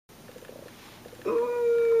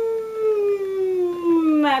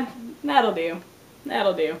That'll do.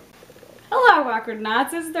 That'll do. Hello, Awkward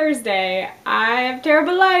Knots. It's Thursday. I have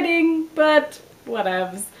terrible lighting, but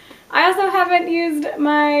whatevs. I also haven't used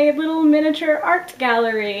my little miniature art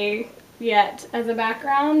gallery yet as a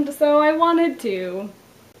background, so I wanted to.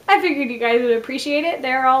 I figured you guys would appreciate it.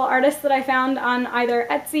 They're all artists that I found on either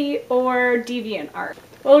Etsy or DeviantArt.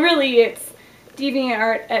 Well, really, it's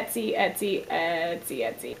DeviantArt, Etsy, Etsy, Etsy,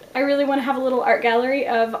 Etsy. I really want to have a little art gallery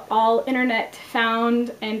of all internet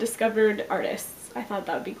found and discovered artists. I thought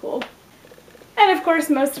that would be cool. And of course,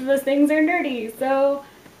 most of those things are nerdy, so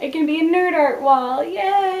it can be a nerd art wall.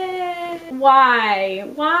 Yay! Why?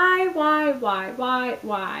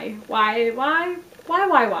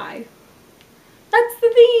 That's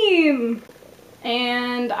the theme!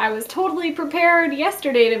 And I was totally prepared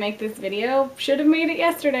yesterday to make this video. Should have made it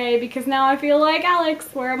yesterday because now I feel like Alex,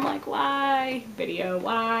 where I'm like, why? Video,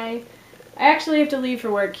 why? I actually have to leave for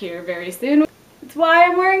work here very soon. That's why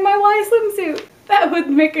I'm wearing my Y swimsuit. That would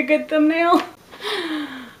make a good thumbnail.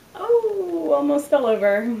 Oh, almost fell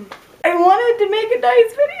over. I wanted to make a nice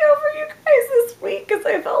video for you guys this week because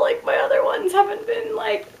I felt like my other ones haven't been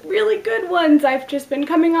like really good ones. I've just been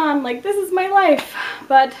coming on like this is my life.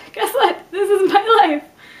 But guess what? This is my life.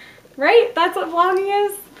 Right? That's what vlogging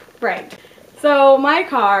is? Right. So my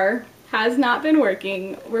car has not been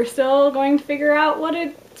working. We're still going to figure out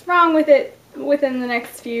what's wrong with it within the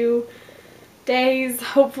next few days.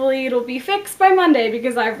 Hopefully it'll be fixed by Monday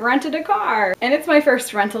because I've rented a car and it's my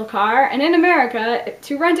first rental car, and in America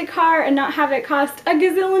to rent a car and not have it cost a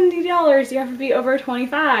gazillion dollars you have to be over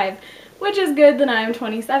 25, which is good that I'm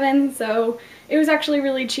 27, so it was actually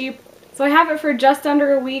really cheap. So I have it for just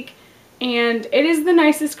under a week and it is the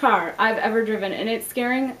nicest car I've ever driven and it's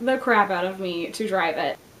scaring the crap out of me to drive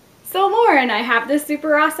it. So Lauren, I have this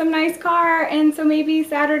super awesome nice car, and so maybe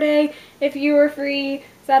Saturday, if you are free,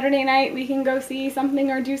 Saturday night we can go see something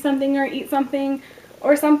or do something or eat something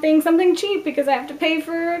or something cheap because I have to pay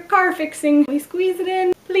for car fixing. We squeeze it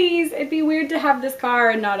in. Please, it'd be weird to have this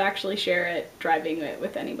car and not actually share it, driving it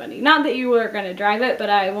with anybody. Not that you are going to drive it, but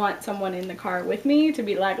I want someone in the car with me to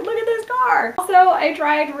be like, look at this car. Also, I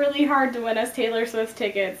tried really hard to win us Taylor Swift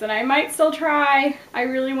tickets and I might still try. I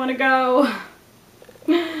really want to go.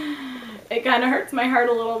 It kind of hurts my heart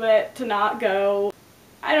a little bit to not go.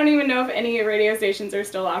 I don't even know if any radio stations are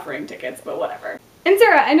still offering tickets, but whatever. And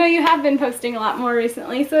Sara, I know you have been posting a lot more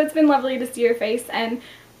recently, so it's been lovely to see your face, and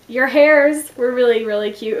your hairs were really,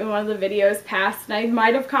 really cute in one of the videos past, and I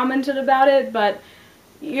might have commented about it, but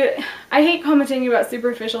I hate commenting about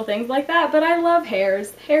superficial things like that, but I love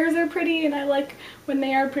hairs. Hairs are pretty, and I like when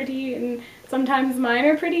they are pretty, and sometimes mine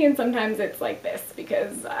are pretty, and sometimes it's like this,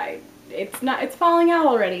 because it's falling out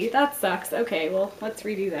already. That sucks. Okay, well, let's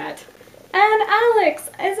redo that. And Alex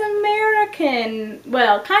is American.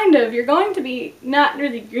 Well, kind of. You're going to be, not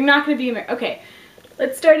really, you're not going to be American. Okay,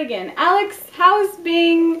 let's start again. Alex, how's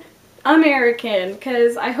being American?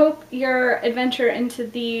 Because I hope your adventure into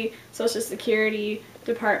the Social Security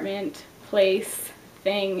Department place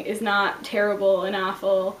thing is not terrible and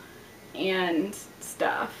awful and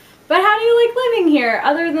stuff. But how do you like living here,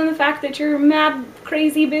 other than the fact that you're mad,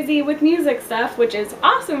 crazy busy with music stuff, which is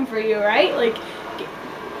awesome for you, right? Like,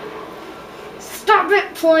 stop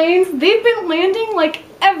it, planes! They've been landing like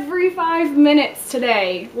every 5 minutes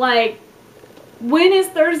today. Like, when is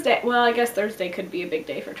Thursday? Well, I guess Thursday could be a big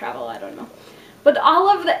day for travel, I don't know. But all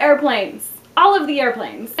of the airplanes.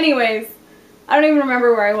 Anyways, I don't even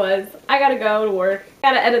remember where I was. I gotta go to work.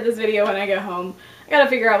 I gotta edit this video when I get home. I gotta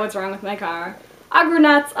figure out what's wrong with my car. Awkward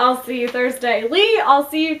Nuts, I'll see you Thursday. Lee, I'll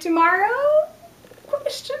see you tomorrow?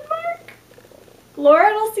 Question mark.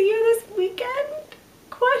 Lauren, I'll see you this weekend?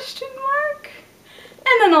 Question mark.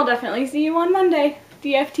 And then I'll definitely see you on Monday.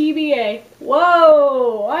 DFTBA.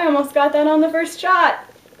 Whoa, I almost got that on the first shot.